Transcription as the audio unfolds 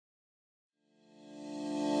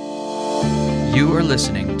You are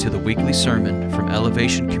listening to the weekly sermon from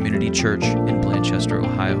Elevation Community Church in Blanchester,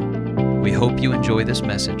 Ohio. We hope you enjoy this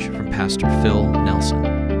message from Pastor Phil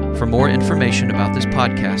Nelson. For more information about this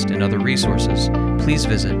podcast and other resources, please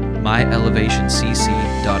visit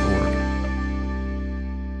myelevationcc.org.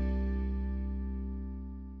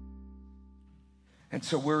 And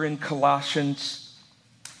so we're in Colossians,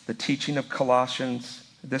 the teaching of Colossians.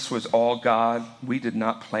 This was all God. We did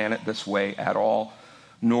not plan it this way at all,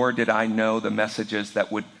 nor did I know the messages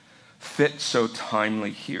that would fit so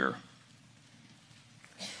timely here.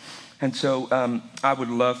 And so I would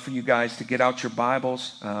love for you guys to get out your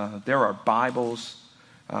Bibles. There are Bibles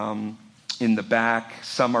in the back.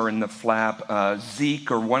 Some are in the flap.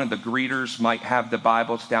 Zeke or one of the greeters might have the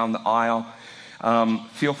Bibles down the aisle.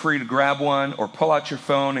 Feel free to grab one or pull out your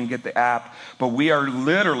phone and get the app. But we are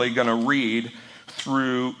literally going to read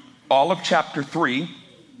through all of chapter 3.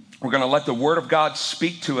 We're going to let the Word of God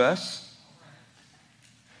speak to us.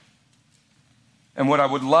 And what I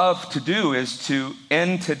would love to do is to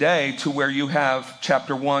end today to where you have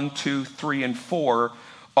chapter 1, 2, 3, and 4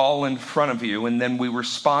 all in front of you. And then we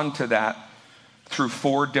respond to that through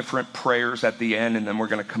 4 different prayers at the end. And then we're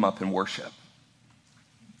going to come up and worship.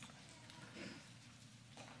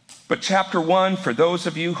 But chapter 1, for those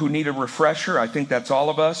of you who need a refresher, I think that's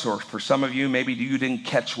all of us, or for some of you, maybe you didn't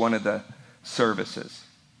catch one of the services.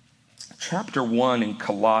 Chapter 1 in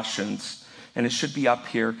Colossians, and it should be up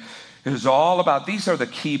here, is all about, these are the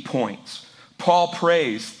key points. Paul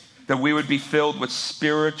prays that we would be filled with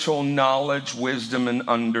spiritual knowledge, wisdom, and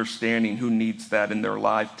understanding. Who needs that in their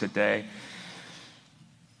life today?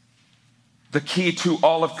 The key to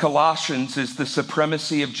all of Colossians is the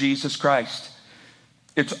supremacy of Jesus Christ.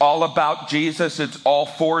 It's all about Jesus, it's all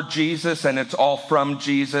for Jesus, and it's all from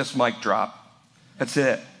Jesus. Mic drop. That's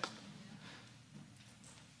it.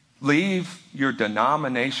 Leave your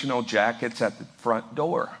denominational jackets at the front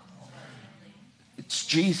door. It's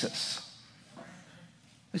Jesus.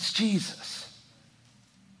 It's Jesus.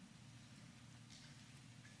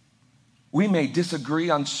 We may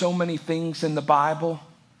disagree on so many things in the Bible,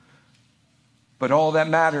 but all that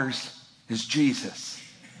matters is Jesus.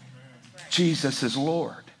 Jesus is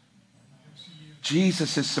Lord.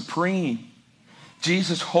 Jesus is supreme.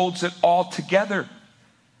 Jesus holds it all together,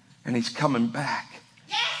 and he's coming back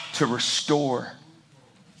to restore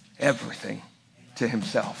everything to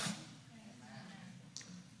himself.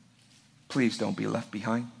 Please don't be left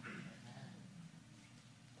behind.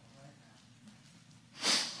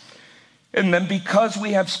 And then because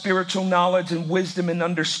we have spiritual knowledge and wisdom and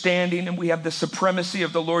understanding, and we have the supremacy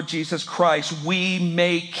of the Lord Jesus Christ, we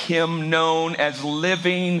make him known as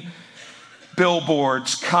living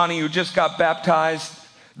billboards. Connie, who just got baptized,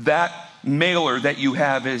 that mailer that you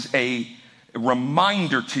have is a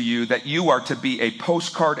reminder to you that you are to be a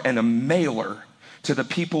postcard and a mailer to the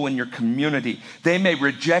people in your community. They may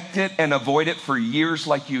reject it and avoid it for years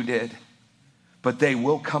like you did, but they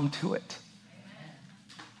will come to it.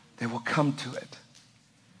 They will come to it.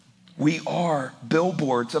 We are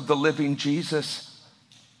billboards of the living Jesus.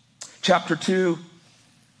 Chapter 2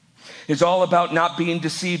 is all about not being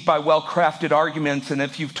deceived by well-crafted arguments. And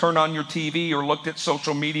if you've turned on your TV or looked at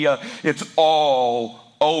social media, it's all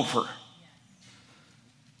over.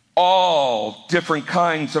 All different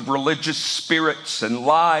kinds of religious spirits and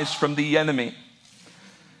lies from the enemy.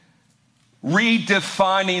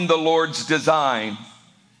 Redefining the Lord's design.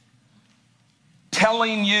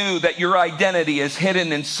 Telling you that your identity is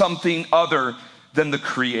hidden in something other than the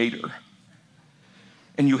Creator.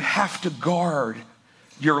 And you have to guard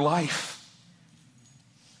your life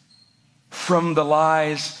from the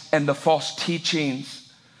lies and the false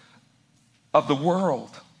teachings of the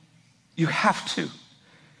world. You have to.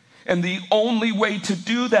 And the only way to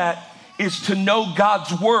do that is to know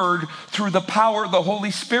God's word through the power of the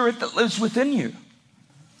Holy Spirit that lives within you.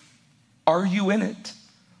 Are you in it?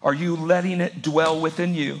 Are you letting it dwell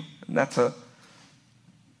within you? And that's a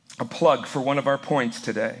plug for one of our points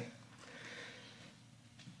today.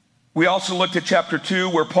 We also looked at chapter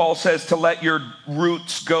 2 where Paul says to let your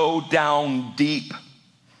roots go down deep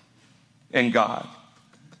in God.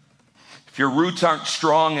 If your roots aren't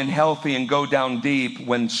strong and healthy and go down deep,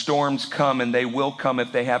 when storms come, and they will come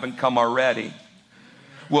if they haven't come already,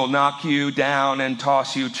 will knock you down and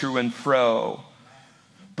toss you to and fro.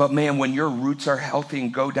 But man, when your roots are healthy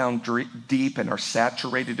and go down deep and are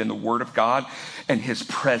saturated in the Word of God and his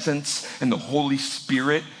presence and the Holy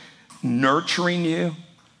Spirit nurturing you,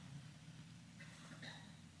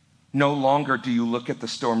 no longer do you look at the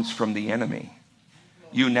storms from the enemy.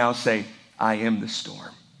 You now say, I am the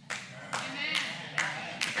storm.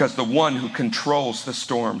 Because the one who controls the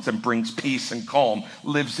storms and brings peace and calm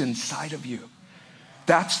lives inside of you.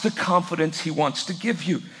 That's the confidence he wants to give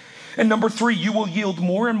you. And number 3, you will yield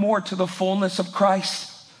more and more to the fullness of Christ.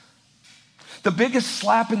 The biggest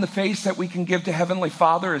slap in the face that we can give to Heavenly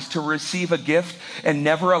Father is to receive a gift and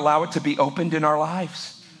never allow it to be opened in our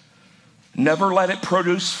lives. Never let it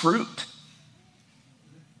produce fruit.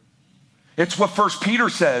 It's what 1 Peter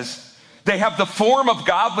says. They have the form of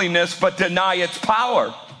godliness but deny its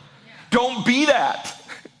power. Don't be that.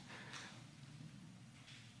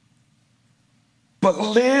 But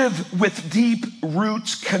live with deep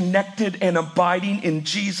roots connected and abiding in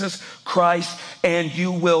Jesus Christ, and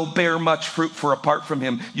you will bear much fruit, for apart from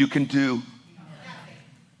him, you can do.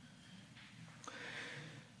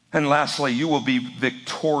 And lastly, you will be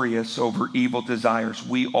victorious over evil desires.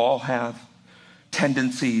 We all have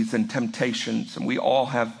tendencies and temptations, and we all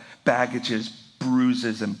have baggages,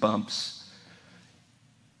 bruises, and bumps.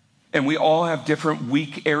 And we all have different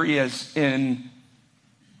weak areas in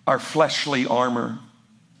our fleshly armor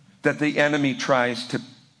that the enemy tries to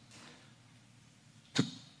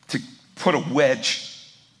put a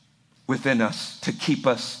wedge within us to keep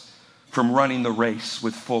us from running the race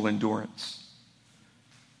with full endurance.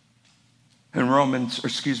 And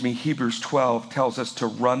Hebrews 12 tells us to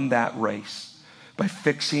run that race by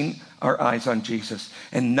fixing our eyes on Jesus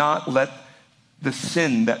and not let the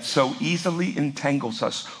sin that so easily entangles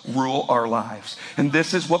us rule our lives. And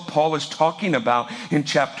this is what Paul is talking about in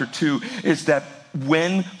chapter 2, is that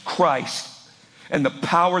when Christ and the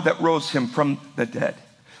power that rose him from the dead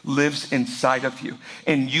lives inside of you,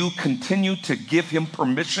 and you continue to give him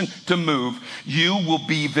permission to move, you will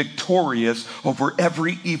be victorious over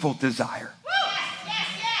every evil desire.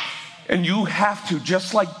 And you have to,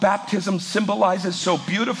 just like baptism symbolizes so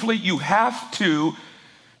beautifully, you have to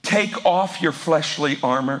take off your fleshly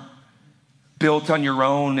armor built on your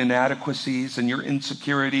own inadequacies and your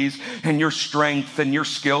insecurities and your strength and your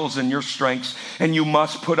skills and your strengths. And you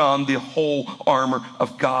must put on the whole armor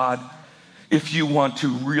of God if you want to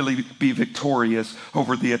really be victorious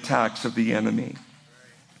over the attacks of the enemy.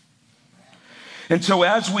 And so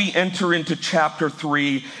as we enter into chapter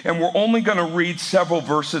 3, and we're only going to read several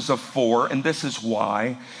verses of 4, and this is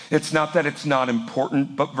why. It's not that it's not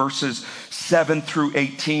important, but verses 7 through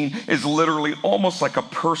 18 is literally almost like a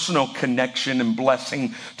personal connection and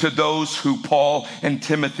blessing to those who Paul and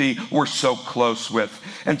Timothy were so close with.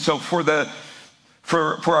 And so for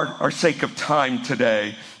our sake of time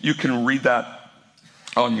today, you can read that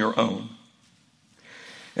on your own.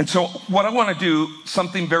 And so what I want to do,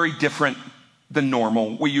 something very different than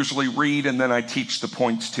normal. We usually read and then I teach the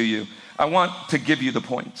points to you. I want to give you the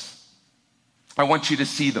points. I want you to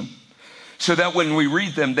see them so that when we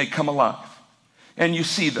read them, they come alive and you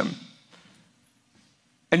see them.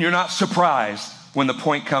 And you're not surprised when the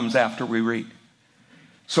point comes after we read.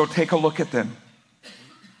 So take a look at them.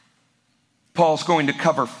 Paul's going to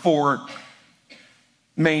cover 4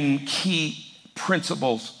 main key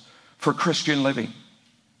principles for Christian living.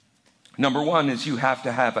 Number 1 is you have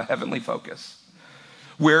to have a heavenly focus.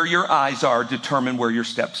 Where your eyes are determine where your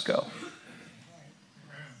steps go.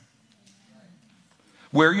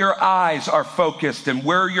 Where your eyes are focused and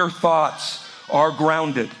where your thoughts are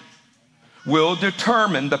grounded will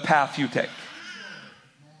determine the path you take.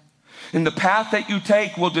 And the path that you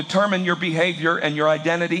take will determine your behavior and your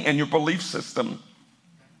identity and your belief system,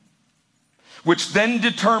 which then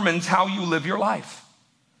determines how you live your life.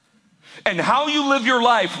 And how you live your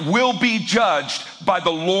life will be judged by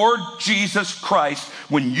the Lord Jesus Christ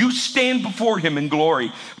when you stand before him in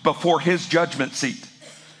glory, before his judgment seat.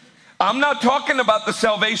 I'm not talking about the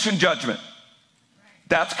salvation judgment.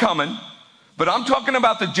 That's coming. But I'm talking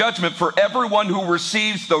about the judgment for everyone who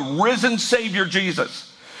receives the risen Savior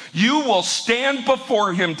Jesus. You will stand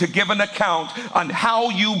before him to give an account on how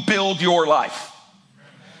you build your life,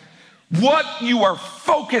 what you are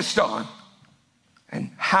focused on,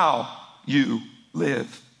 and how you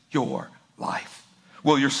live your life.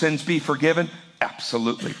 Will your sins be forgiven?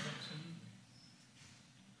 Absolutely.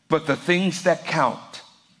 But the things that count,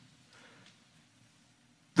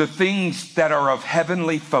 the things that are of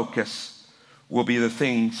heavenly focus, will be the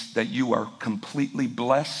things that you are completely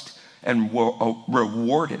blessed and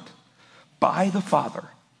rewarded by the Father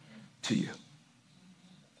to you.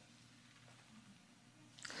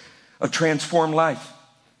 A transformed life.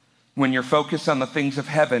 When you're focused on the things of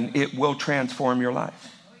heaven, it will transform your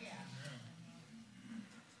life.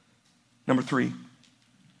 Number 3.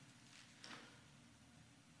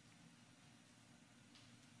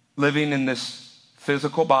 Living in this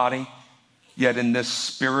physical body, yet in this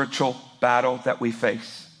spiritual battle that we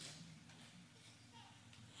face.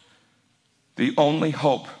 The only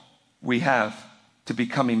hope we have to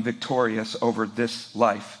becoming victorious over this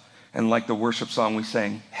life and like the worship song we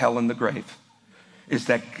sang, hell and the grave, is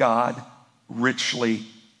that God richly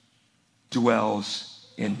dwells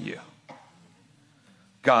in you.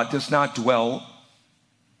 God does not dwell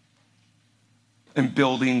in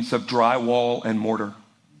buildings of drywall and mortar.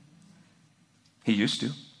 He used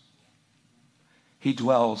to. He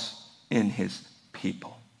dwells in his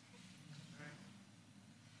people.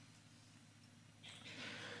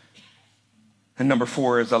 And number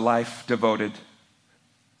 4 is a life devoted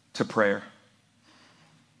to prayer.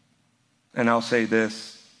 And I'll say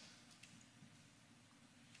this.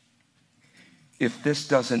 If this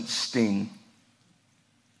doesn't sting,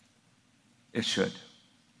 it should.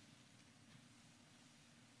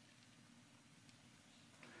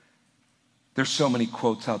 There's so many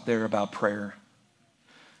quotes out there about prayer.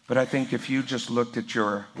 But I think if you just looked at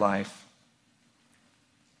your life,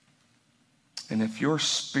 and if your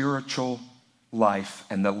spiritual life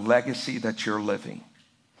and the legacy that you're living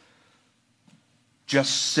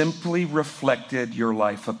just simply reflected your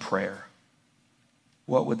life of prayer,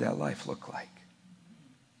 what would that life look like?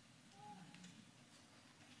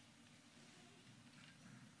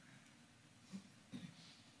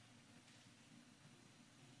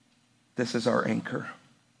 This is our anchor.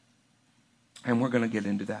 And we're going to get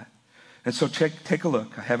into that. And so take a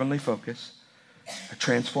look, a heavenly focus, a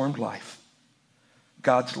transformed life,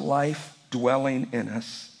 God's life dwelling in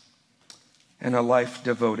us, and a life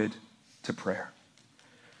devoted to prayer.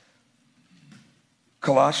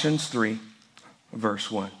 Colossians 3,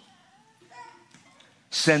 verse 1.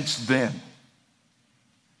 Since then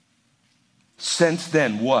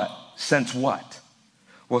what? Since what?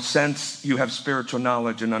 Well, since you have spiritual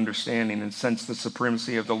knowledge and understanding, and since the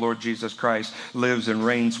supremacy of the Lord Jesus Christ lives and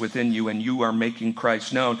reigns within you, and you are making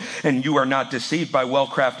Christ known, and you are not deceived by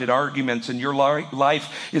well-crafted arguments, and your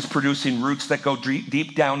life is producing roots that go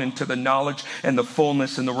deep down into the knowledge and the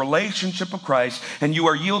fullness and the relationship of Christ, and you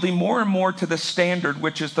are yielding more and more to the standard,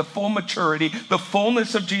 which is the full maturity, the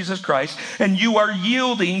fullness of Jesus Christ, and you are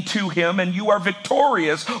yielding to him, and you are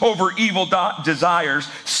victorious over evil desires.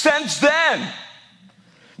 Since then,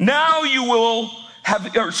 now you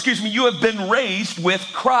have been raised with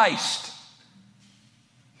Christ.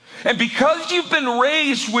 And because you've been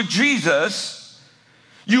raised with Jesus,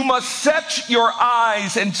 you must set your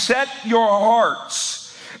eyes and set your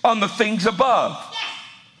hearts on the things above.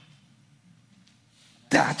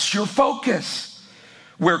 That's your focus,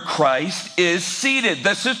 where Christ is seated.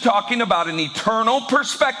 This is talking about an eternal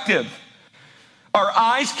perspective. Our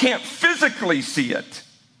eyes can't physically see it,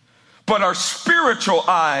 but our spiritual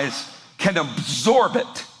eyes can absorb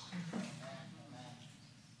it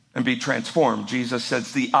and be transformed. Jesus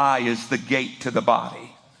says the eye is the gate to the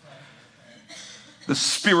body. The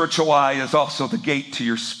spiritual eye is also the gate to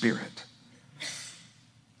your spirit.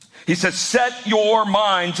 He says, set your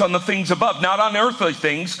minds on the things above, not on earthly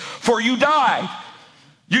things, for you died.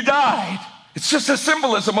 You died. It's just a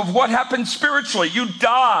symbolism of what happened spiritually. You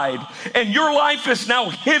died, and your life is now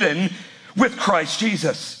hidden with Christ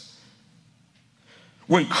Jesus.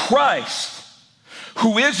 When Christ,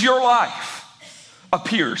 who is your life,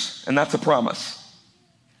 appears, and that's a promise.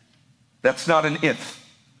 That's not an if,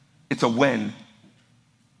 it's a when.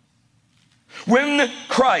 When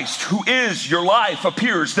Christ, who is your life,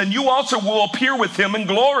 appears, then you also will appear with him in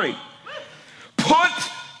glory. Put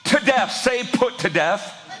to death, say put to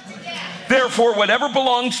death. Therefore, whatever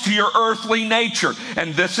belongs to your earthly nature,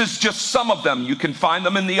 and this is just some of them, you can find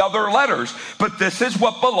them in the other letters, but this is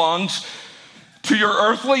what belongs to your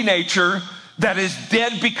earthly nature that is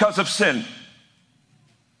dead because of sin.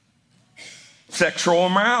 Sexual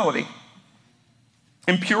immorality,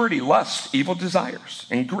 impurity, lust, evil desires,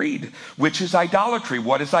 and greed, which is idolatry.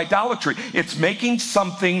 What is idolatry? It's making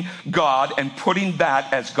something God and putting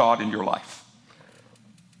that as God in your life.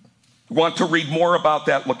 Want to read more about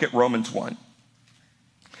that? Look at Romans 1.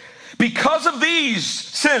 Because of these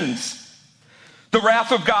sins, the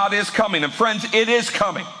wrath of God is coming. And friends, it is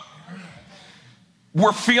coming.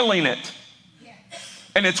 We're feeling it.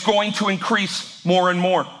 And it's going to increase more and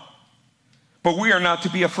more. But we are not to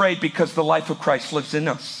be afraid because the life of Christ lives in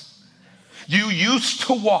us. You used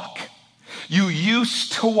to walk. You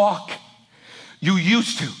used to walk. You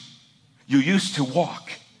used to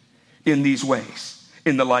walk in these ways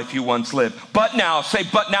in the life you once lived. But now, say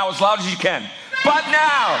but now as loud as you can. But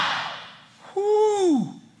now.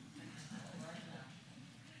 Whoo.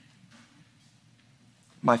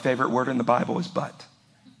 My favorite word in the Bible is but.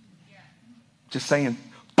 Just saying.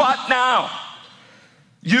 But now,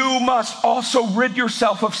 you must also rid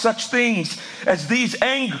yourself of such things as these: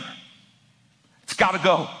 anger. It's got to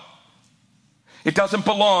go. It doesn't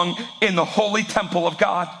belong in the holy temple of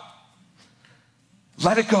God.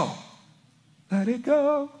 Let it go. Let it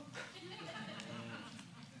go.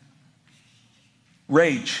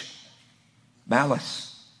 Rage,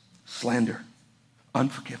 malice, slander,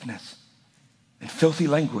 unforgiveness, and filthy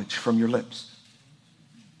language from your lips.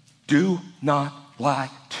 Do not lie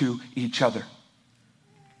to each other,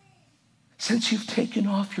 since you've taken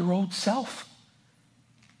off your old self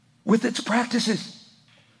with its practices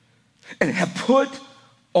and have put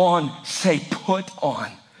on, say put on.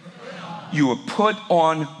 You have put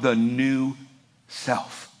on the new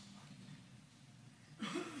self.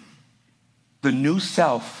 The new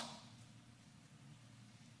self,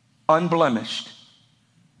 unblemished,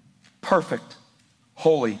 perfect,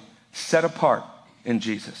 holy, set apart in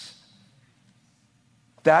Jesus.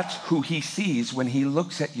 That's who he sees when he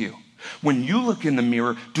looks at you. When you look in the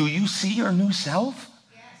mirror, do you see your new self?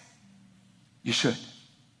 Yes. You should.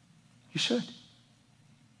 You should.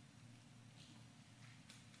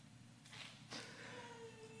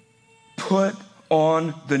 Put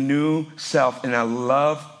on the new self. And I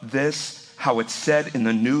love this, how it's said in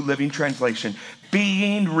the New Living Translation.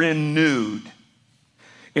 Being renewed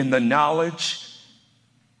in the knowledge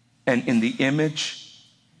and in the image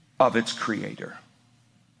of its creator.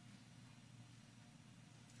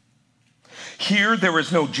 Here there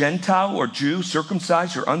is no Gentile or Jew,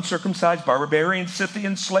 circumcised or uncircumcised, barbarian,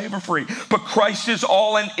 Scythian, slave or free, but Christ is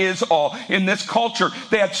all and is all. In this culture,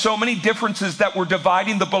 they had so many differences that were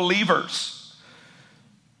dividing the believers.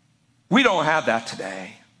 We don't have that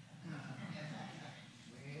today.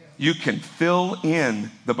 You can fill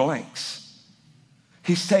in the blanks.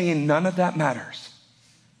 He's saying none of that matters.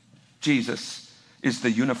 Jesus is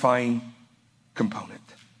the unifying component.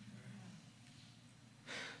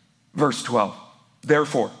 Verse 12,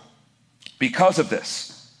 therefore, because of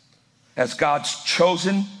this, as God's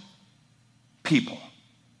chosen people,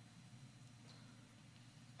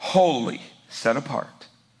 holy, set apart,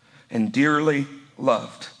 and dearly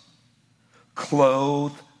loved,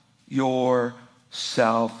 clothe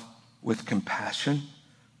yourself with compassion,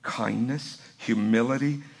 kindness,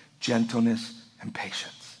 humility, gentleness, and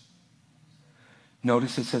patience.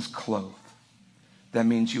 Notice it says clothe. That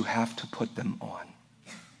means you have to put them on.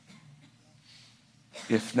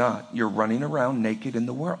 If not, you're running around naked in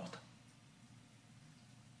the world.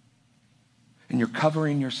 And you're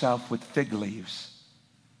covering yourself with fig leaves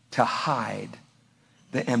to hide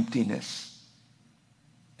the emptiness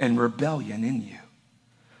and rebellion in you.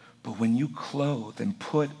 But when you clothe and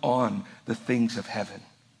put on the things of heaven,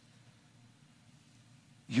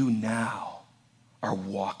 you now are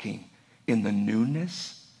walking in the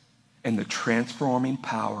newness and the transforming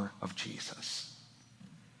power of Jesus.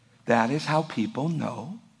 That is how people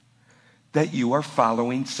know that you are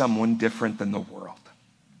following someone different than the world.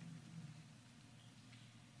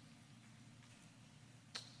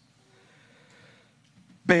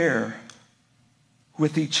 Bear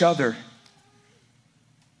with each other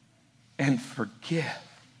and forgive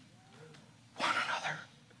one another.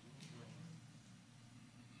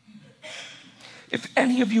 If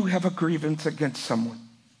any of you have a grievance against someone,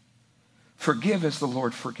 forgive as the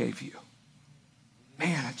Lord forgave you.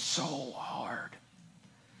 Man, it's so hard.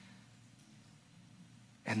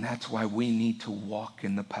 And that's why we need to walk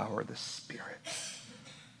in the power of the Spirit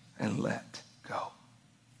and let go.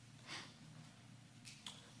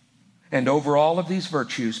 And over all of these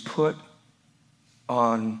virtues, put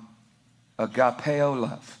on agapeo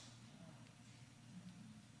love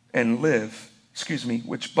and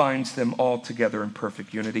which binds them all together in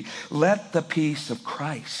perfect unity. Let the peace of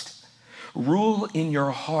Christ rule in your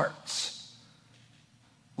hearts.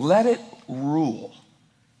 Let it rule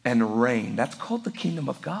and reign. That's called the kingdom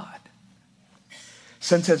of God.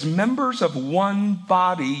 Since as members of one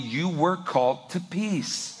body, you were called to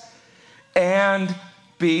peace. And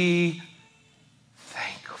be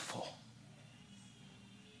thankful.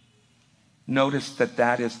 Notice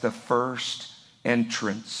that is the first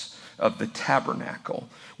entrance of the tabernacle,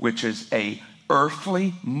 which is a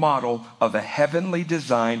earthly model of a heavenly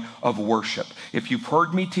design of worship. If you've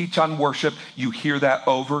heard me teach on worship, you hear that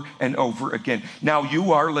over and over again. Now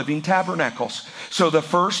you are living tabernacles. So the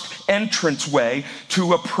first entranceway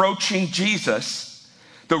to approaching Jesus,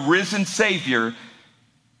 the risen Savior,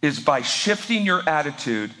 is by shifting your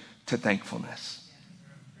attitude to thankfulness.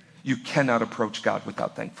 You cannot approach God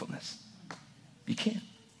without thankfulness. You can't.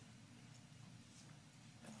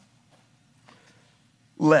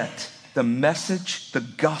 Let the message, the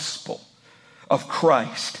gospel of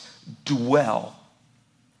Christ dwell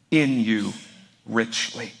in you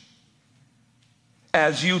richly.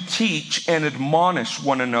 as you teach and admonish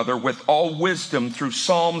one another with all wisdom through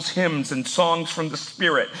psalms, hymns, and songs from the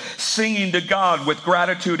Spirit, singing to God with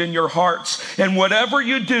gratitude in your hearts. And whatever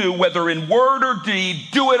you do, whether in word or deed,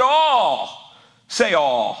 do it all. Say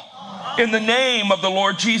all. In the name of the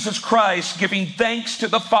Lord Jesus Christ, giving thanks to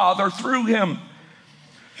the Father through him.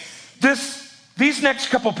 These next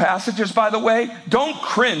couple passages, by the way, don't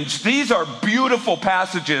cringe. These are beautiful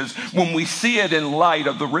passages when we see it in light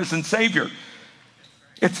of the risen Savior.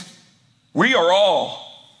 We are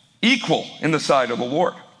all equal in the sight of the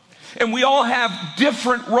Lord. And we all have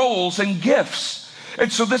different roles and gifts.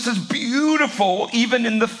 And so this is beautiful, even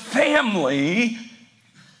in the family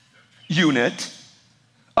unit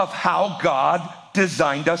of how God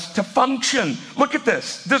designed us to function. Look at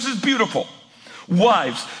this. This is beautiful.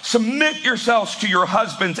 Wives, submit yourselves to your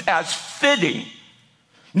husbands as fitting,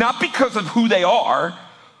 not because of who they are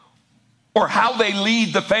or how they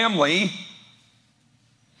lead the family.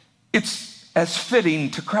 It's as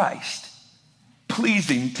fitting to Christ,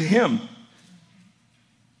 pleasing to him.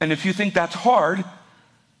 And if you think that's hard,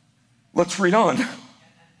 let's read on.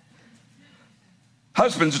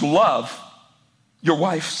 Husbands, love your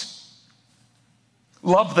wives.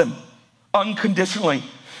 Love them unconditionally,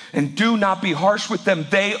 and do not be harsh with them.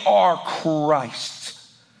 They are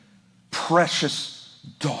Christ's precious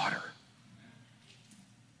daughter.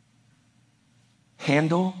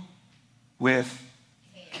 Handle with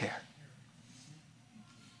care.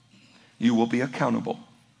 You will be accountable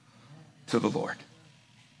to the Lord.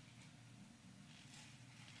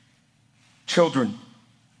 Children,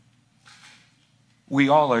 we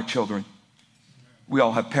all are children. We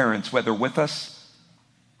all have parents, whether with us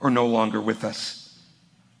or no longer with us.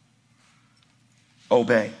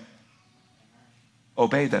 Obey.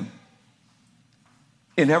 Obey them.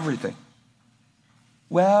 In everything.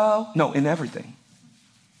 Well, no, in everything.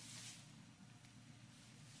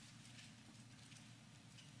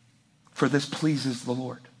 For this pleases the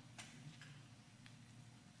Lord.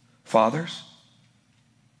 Fathers,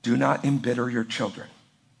 do not embitter your children,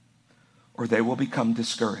 or they will become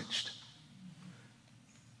discouraged.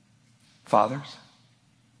 Fathers,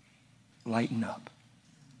 lighten up.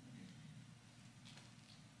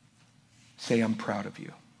 Say, I'm proud of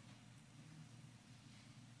you.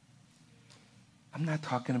 I'm not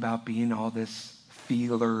talking about being all this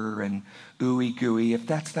feeler and ooey gooey. If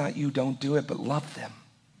that's not you, don't do it, but love them.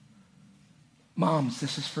 Moms,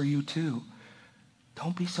 this is for you too.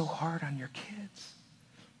 Don't be so hard on your kids.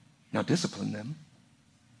 Now discipline them,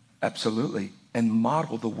 absolutely, and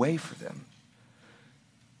model the way for them.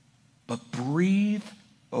 But breathe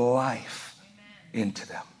life into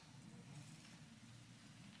them.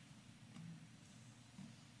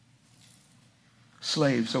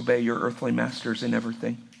 Slaves, obey your earthly masters in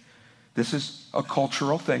everything. This is a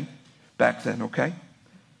cultural thing back then, okay?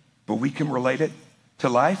 But we can relate it to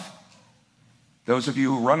life. Those of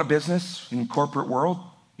you who run a business in the corporate world,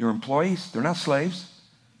 your employees, they're not slaves.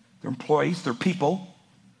 They're employees, they're people.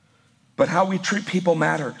 But how we treat people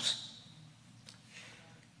matters.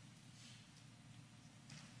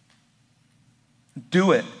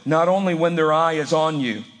 Do it not only when their eye is on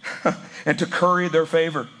you and to curry their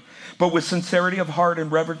favor, but with sincerity of heart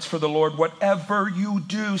and reverence for the Lord. Whatever you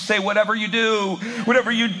do, say whatever you do,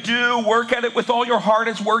 work at it with all your heart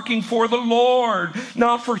as working for the Lord,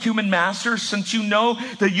 not for human masters, since you know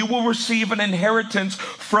that you will receive an inheritance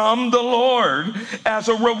from the Lord as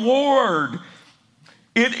a reward.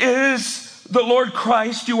 It is the Lord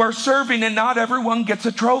Christ you are serving, and not everyone gets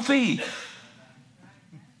a trophy.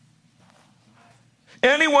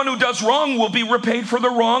 Anyone who does wrong will be repaid for the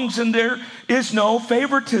wrongs, and there is no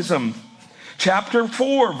favoritism. Chapter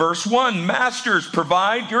 4, verse 1, Masters,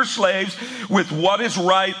 provide your slaves with what is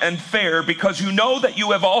right and fair, because you know that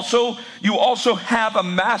you also have a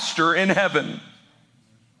master in heaven.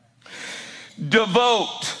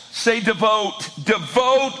 Devote, say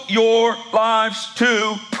devote your lives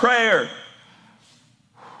to prayer.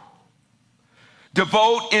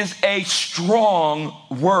 Devote is a strong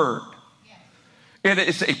word. It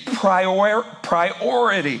is a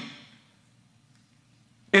priority.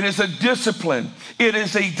 It is a discipline. It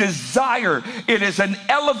is a desire. It is an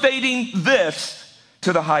elevating this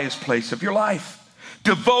to the highest place of your life.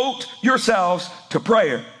 Devote yourselves to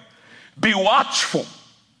prayer. Be watchful.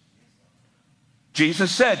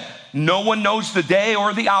 Jesus said, no one knows the day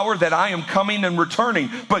or the hour that I am coming and returning,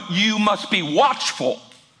 but you must be watchful,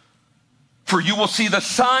 for you will see the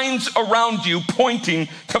signs around you pointing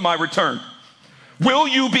to my return. Will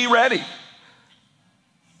you be ready?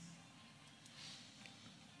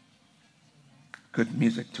 Good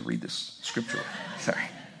music to read this scripture. Sorry.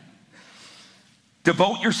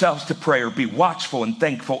 Devote yourselves to prayer. Be watchful and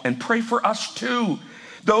thankful, and pray for us too,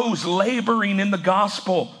 those laboring in the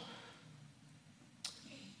gospel,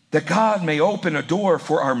 that God may open a door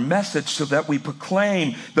for our message so that we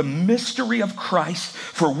proclaim the mystery of Christ,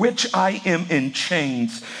 for which I am in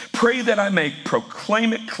chains. Pray that I may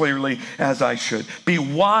proclaim it clearly as I should. Be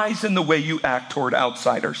wise in the way you act toward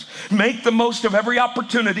outsiders. Make the most of every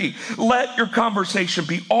opportunity. Let your conversation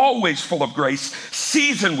be always full of grace,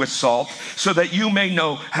 seasoned with salt, so that you may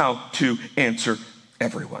know how to answer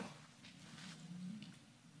everyone.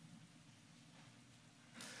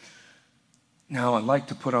 Now, I'd like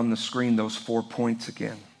to put on the screen those 4 points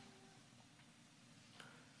again.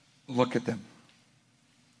 Look at them.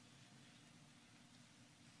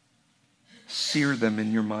 Sear them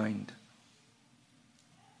in your mind.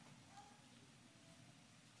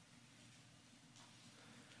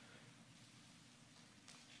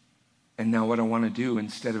 And now what I want to do,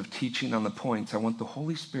 instead of teaching on the points, I want the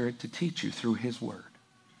Holy Spirit to teach you through His Word.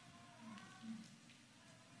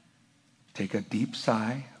 Take a deep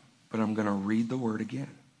sigh. But I'm going to read the word again.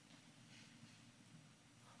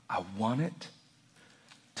 I want it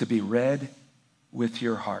to be read with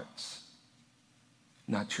your hearts,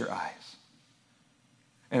 not your eyes.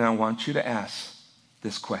 And I want you to ask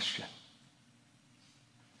this question.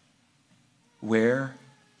 Where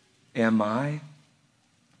am I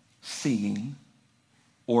seeing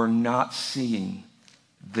or not seeing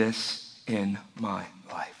this in my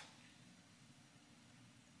life?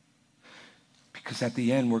 Because at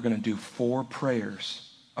the end, we're going to do 4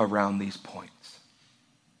 prayers around these points.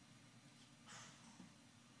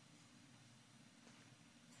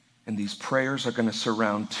 And these prayers are going to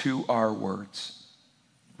surround 2 R words.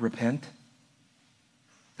 Repent.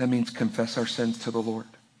 That means confess our sins to the Lord.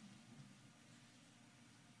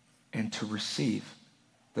 And to receive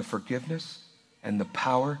the forgiveness and the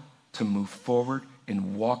power to move forward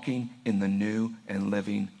in walking in the new and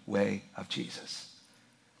living way of Jesus.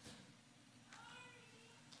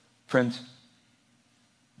 Friends,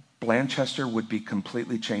 Blanchester would be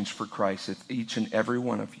completely changed for Christ if each and every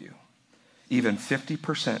one of you, even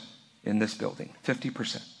 50% in this building,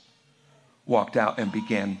 50%, walked out and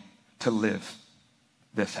began to live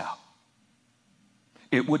this out.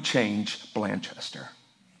 It would change Blanchester.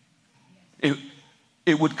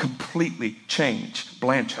 It would completely change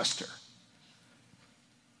Blanchester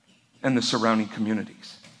and the surrounding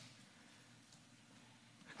communities.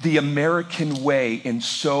 The American way in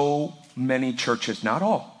so many churches, not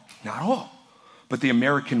all, but the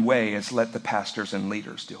American way is let the pastors and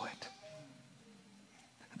leaders do it.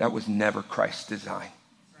 That was never Christ's design.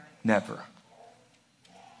 Never.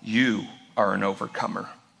 You are an overcomer.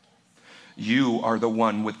 You are the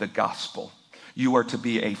one with the gospel. You are to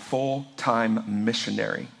be a full-time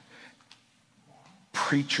missionary,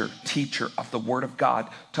 preacher, teacher of the Word of God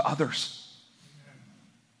to others.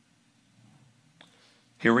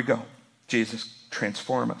 Here we go. Jesus,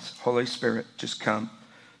 transform us. Holy Spirit, just come.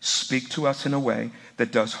 Speak to us in a way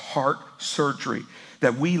that does heart surgery,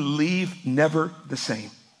 that we leave never the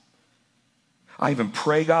same. I even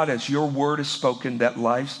pray, God, as your word is spoken, that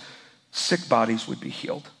life's sick bodies would be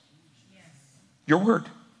healed. Yes. Your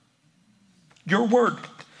word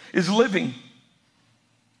is living.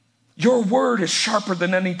 Your word is sharper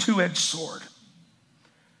than any two-edged sword.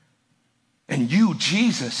 And you,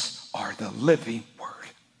 Jesus, are the living word.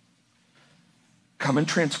 Come and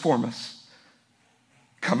transform us.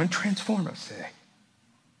 Come and transform us today.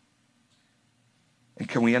 And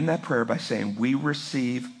can we end that prayer by saying, we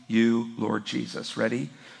receive you, Lord Jesus. Ready?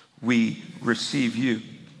 We receive you,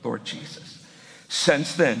 Lord Jesus.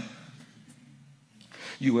 Since then,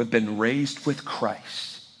 you have been raised with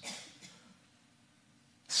Christ.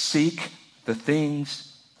 Seek the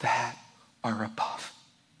things that are above,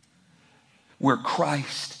 where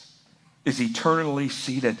Christ is eternally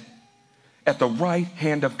seated at the right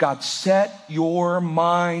hand of God. Set your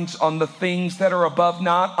minds on the things that are above,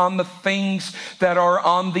 not on the things that are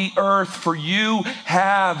on the earth. For you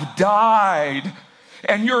have died,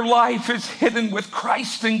 and your life is hidden with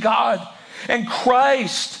Christ in God. And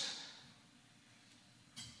Christ,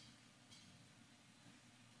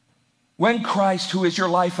 when Christ, who is your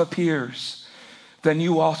life, appears, then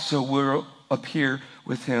you also will appear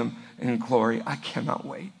with him in glory. I cannot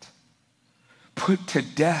wait. Put to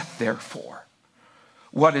death, therefore,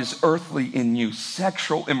 what is earthly in you: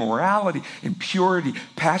 sexual immorality, impurity,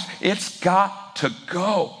 passion. It's got to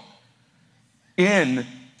go in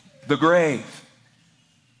the grave.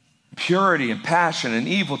 Purity and passion and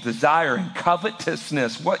evil desire and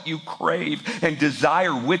covetousness, what you crave and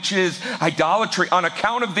desire, which is idolatry. On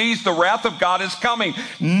account of these, the wrath of God is coming.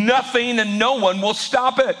 Nothing and no one will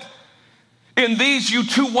stop it. In these you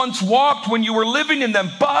too once walked when you were living in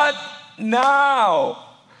them, but now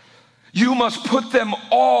you must put them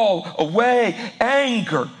all away: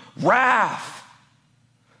 anger, wrath,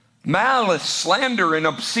 malice, slander, and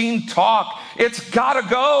obscene talk. It's got to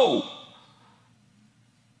go.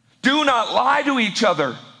 Do not lie to each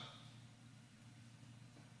other,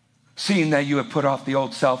 seeing that you have put off the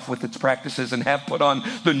old self with its practices and have put on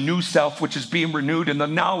the new self, which is being renewed in the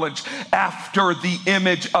knowledge after the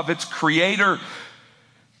image of its creator.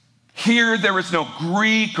 Here there is no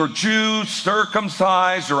Greek or Jew,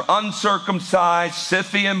 circumcised or uncircumcised,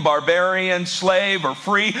 Scythian, barbarian, slave or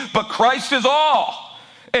free, but Christ is all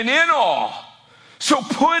and in all. So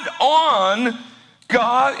put on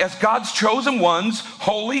God as God's chosen ones,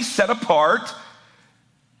 holy, set apart,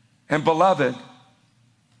 and beloved.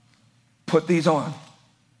 Put these on.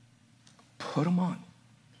 Put them on.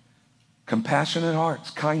 Compassionate hearts,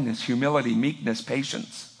 kindness, humility, meekness,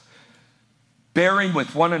 patience, bearing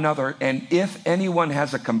with one another, and if anyone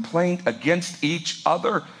has a complaint against each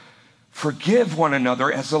other, forgive one another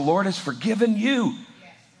as the Lord has forgiven you.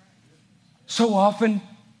 So often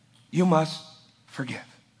you must forgive.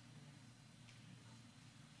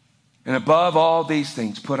 And above all these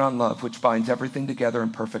things, put on love, which binds everything together in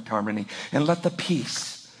perfect harmony. And let the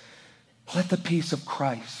peace of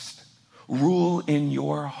Christ rule in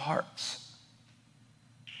your hearts.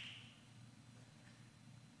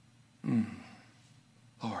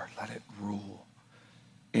 Lord, let it rule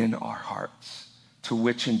in our hearts, to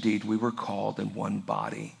which indeed we were called in one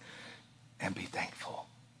body, and be thankful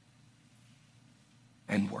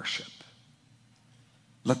and worship.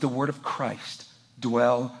 Let the word of Christ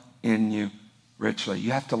dwell in you richly.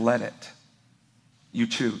 You have to let it. You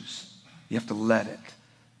choose. You have to let it.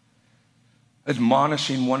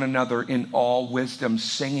 Admonishing one another in all wisdom,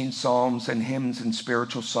 singing psalms and hymns and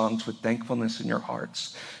spiritual songs with thankfulness in your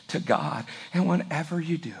hearts to God. And whatever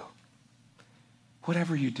you do,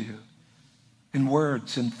 in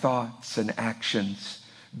words and thoughts and actions,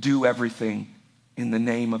 do everything in the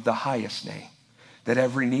name of the highest name, that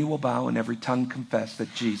every knee will bow and every tongue confess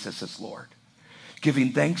that Jesus is Lord,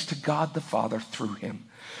 giving thanks to God the Father through him.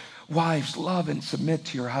 Wives, love and submit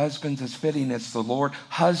to your husbands as fitting as the Lord.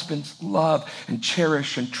 Husbands, love and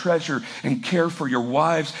cherish and treasure and care for your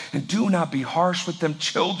wives, and do not be harsh with them.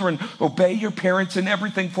 Children, obey your parents in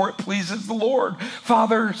everything, for it pleases the Lord.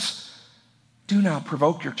 Fathers, do not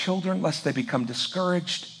provoke your children, lest they become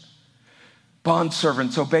discouraged.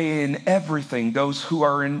 Bondservants, obey in everything those who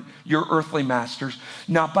are in your earthly masters,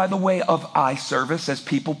 not by the way of eye service as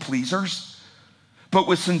people pleasers, but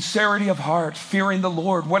with sincerity of heart, fearing the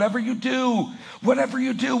Lord. Whatever you do,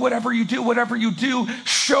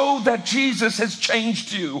 show that Jesus has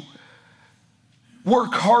changed you.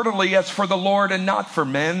 Work heartily as for the Lord and not for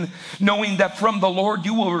men, knowing that from the Lord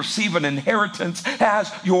you will receive an inheritance as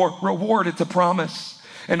your reward. It's a promise,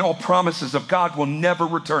 and all promises of God will never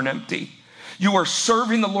return empty. You are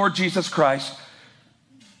serving the Lord Jesus Christ,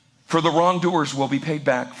 for the wrongdoers will be paid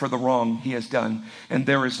back for the wrong he has done, and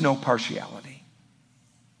there is no partiality.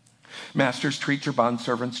 Masters, treat your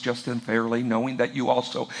bondservants just and fairly, knowing that you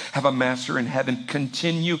also have a master in heaven.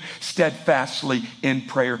 Continue steadfastly in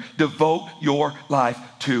prayer. Devote your life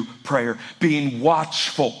to prayer, being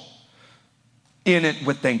watchful in it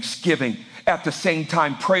with thanksgiving. At the same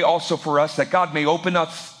time, pray also for us that God may open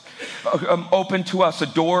to us a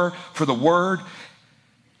door for the word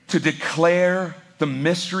to declare the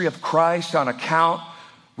mystery of Christ, on account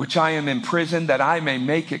which I am in prison, that I may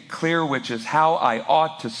make it clear which is how I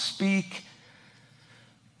ought to speak.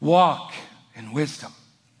 Walk in wisdom.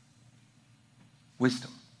 Wisdom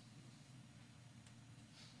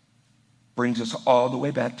brings us all the way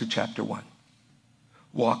back to chapter 1.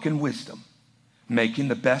 Walk in wisdom, making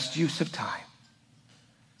the best use of time.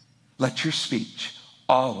 Let your speech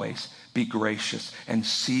always be gracious and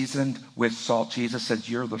seasoned with salt. Jesus says,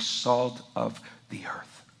 you're the salt of the earth,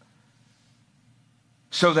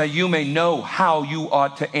 so that you may know how you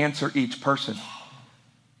ought to answer each person.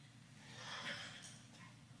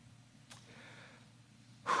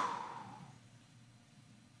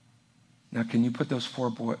 Now, can you put those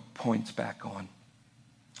 4 points back on?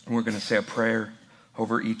 And we're going to say a prayer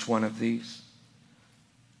over each one of these.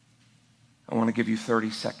 I want to give you 30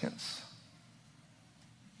 seconds.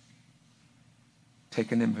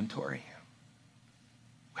 Take an inventory.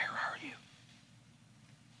 Where are you?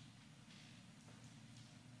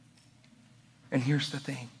 And here's the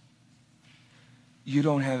thing. You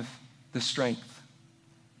don't have the strength.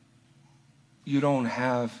 You don't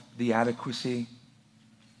have the adequacy.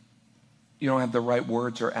 You don't have the right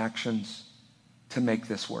words or actions to make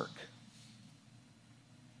this work.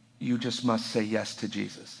 You just must say yes to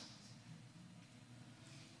Jesus.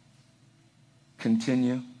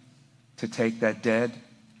 continue to take that dead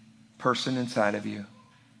person inside of you.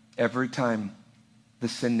 Every time the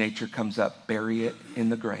sin nature comes up, bury it in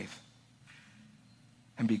the grave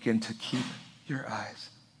and begin to keep your eyes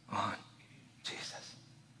on Jesus.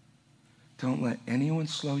 Don't let anyone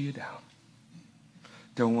slow you down.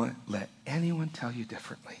 Don't let anyone tell you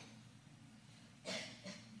differently.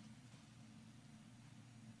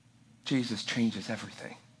 Jesus changes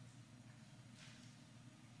everything.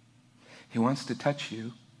 He wants to touch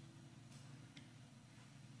you.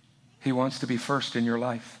 He wants to be first in your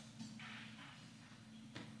life.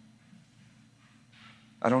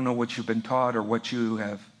 I don't know what you've been taught or what you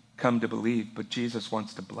have come to believe, but Jesus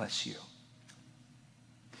wants to bless you.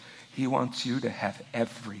 He wants you to have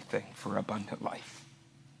everything for abundant life.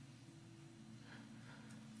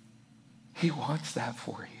 He wants that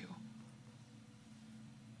for you.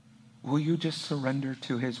 Will you just surrender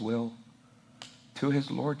to his will, to his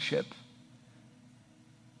lordship?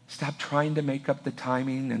 Stop trying to make up the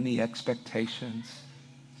timing and the expectations.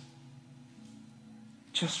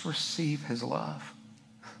 Just receive his love.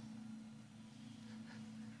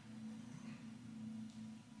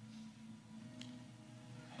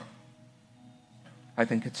 I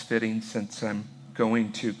think it's fitting, since I'm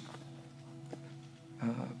going to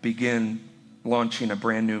begin launching a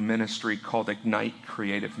brand new ministry called Ignite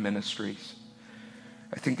Creative Ministries.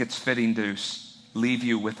 I think it's fitting to leave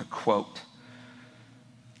you with a quote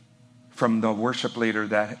from the worship leader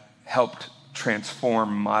that helped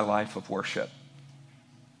transform my life of worship.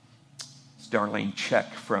 It's Darlene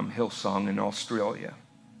Check from Hillsong in Australia.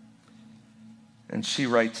 And she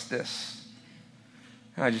writes this.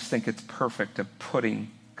 And I just think it's perfect of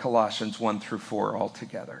putting Colossians 1-4 all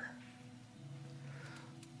together.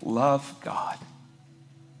 Love God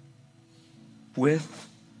with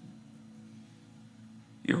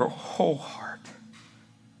your whole heart.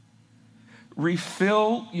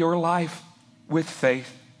 Refill your life with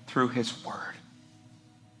faith through his word.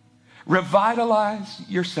 Revitalize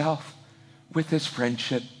yourself with his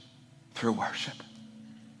friendship through worship.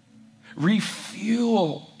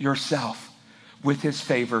 Refuel yourself with his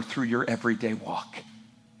favor through your everyday walk.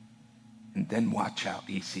 And then watch out,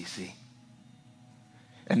 ECC.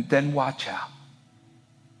 And then watch out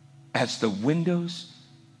as the windows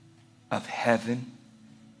of heaven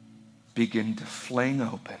begin to fling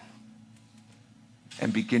open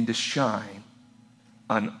and begin to shine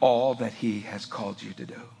on all that he has called you to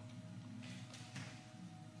do.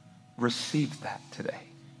 Receive that today.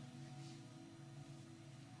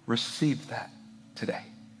 Receive that today.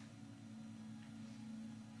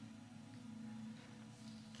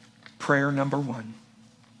 Prayer number one.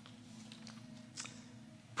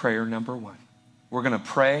 Prayer number one. We're going to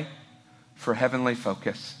pray for heavenly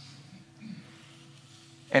focus.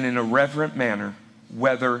 And in a reverent manner,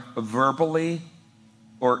 whether verbally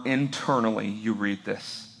or internally you read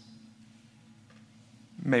this,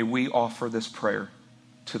 may we offer this prayer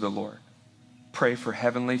to the Lord. Pray for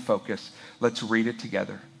heavenly focus. Let's read it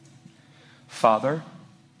together. Father,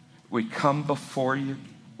 we come before you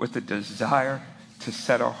with a desire to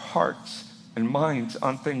set our hearts and minds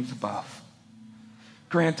on things above.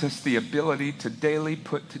 Grant us the ability to daily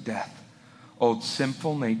put to death old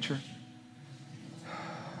sinful nature,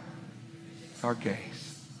 our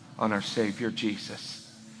gaze on our Savior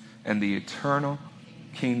Jesus and the eternal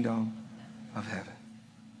kingdom of heaven.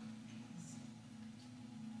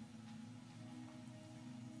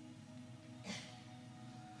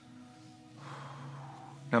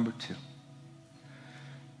 Number two,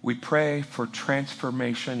 we pray for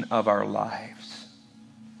transformation of our lives.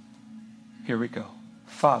 Here we go.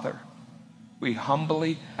 Father, we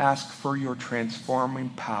humbly ask for your transforming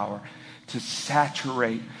power to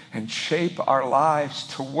saturate and shape our lives,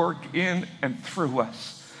 to work in and through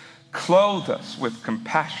us. Clothe us with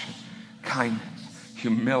compassion, kindness,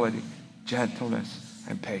 humility, gentleness,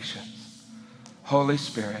 and patience. Holy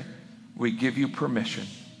Spirit, we give you permission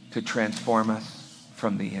to transform us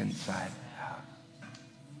from the inside out.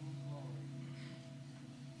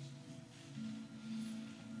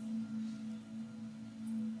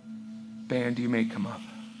 Band, you may come up.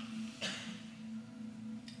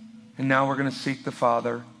 And now we're going to seek the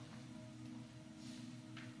Father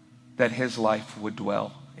that his life would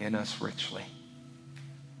dwell in us richly.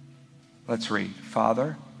 Let's read.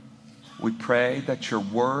 Father, we pray that your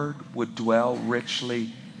word would dwell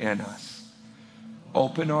richly in us.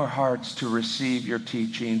 Open our hearts to receive your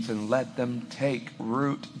teachings and let them take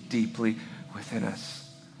root deeply within us.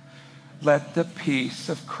 Let the peace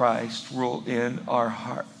of Christ rule in our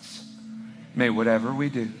hearts. May whatever we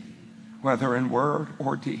do, whether in word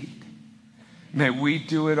or deed, may we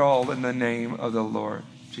do it all in the name of the Lord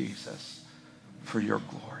Jesus. for your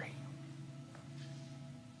glory.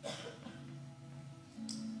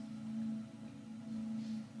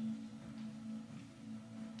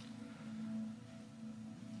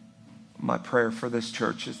 My prayer for this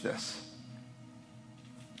church is this.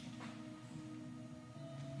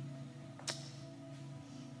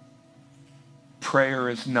 Prayer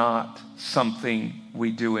is not something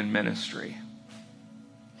we do in ministry.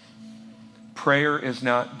 Prayer is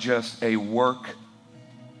not just a work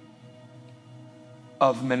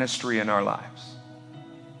of ministry in our lives.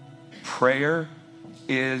 Prayer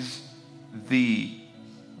is the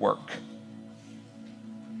work.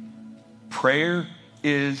 Prayer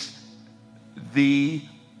is the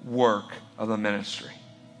work of the ministry.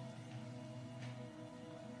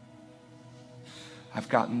 I've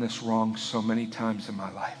gotten this wrong so many times in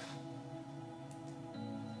my life.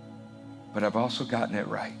 But I've also gotten it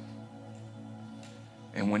right.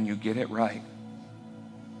 And when you get it right,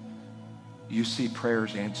 you see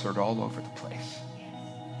prayers answered all over the place.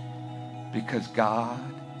 Because God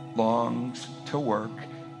longs to work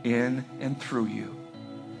in and through you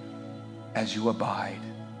as you abide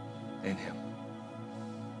in Him.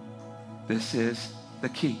 This is the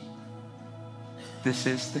key. This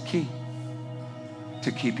is the key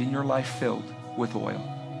to keeping your life filled with oil.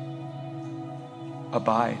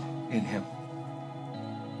 Abide in Him.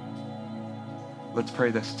 Let's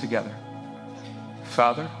pray this together.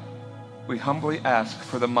 Father, we humbly ask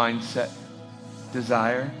for the mindset,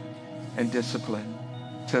 desire, and discipline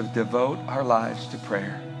to devote our lives to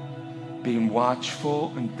prayer. Being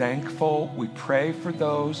watchful and thankful, we pray for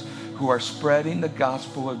those who are spreading the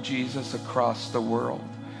gospel of Jesus across the world,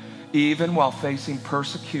 even while facing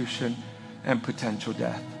persecution and potential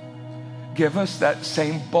death. Give us that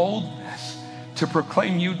same boldness to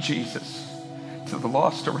proclaim you, Jesus, to the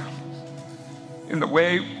lost around us in the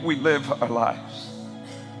way we live our lives.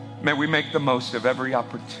 May we make the most of every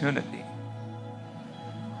opportunity.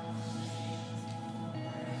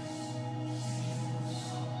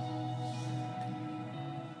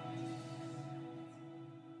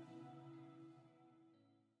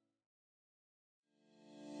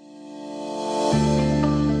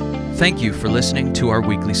 Thank you for listening to our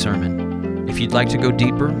weekly sermon. If you'd like to go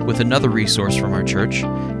deeper with another resource from our church,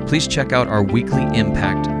 please check out our weekly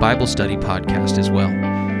Impact Bible Study podcast as well.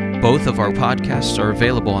 Both of our podcasts are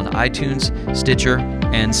available on iTunes, Stitcher,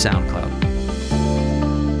 and SoundCloud.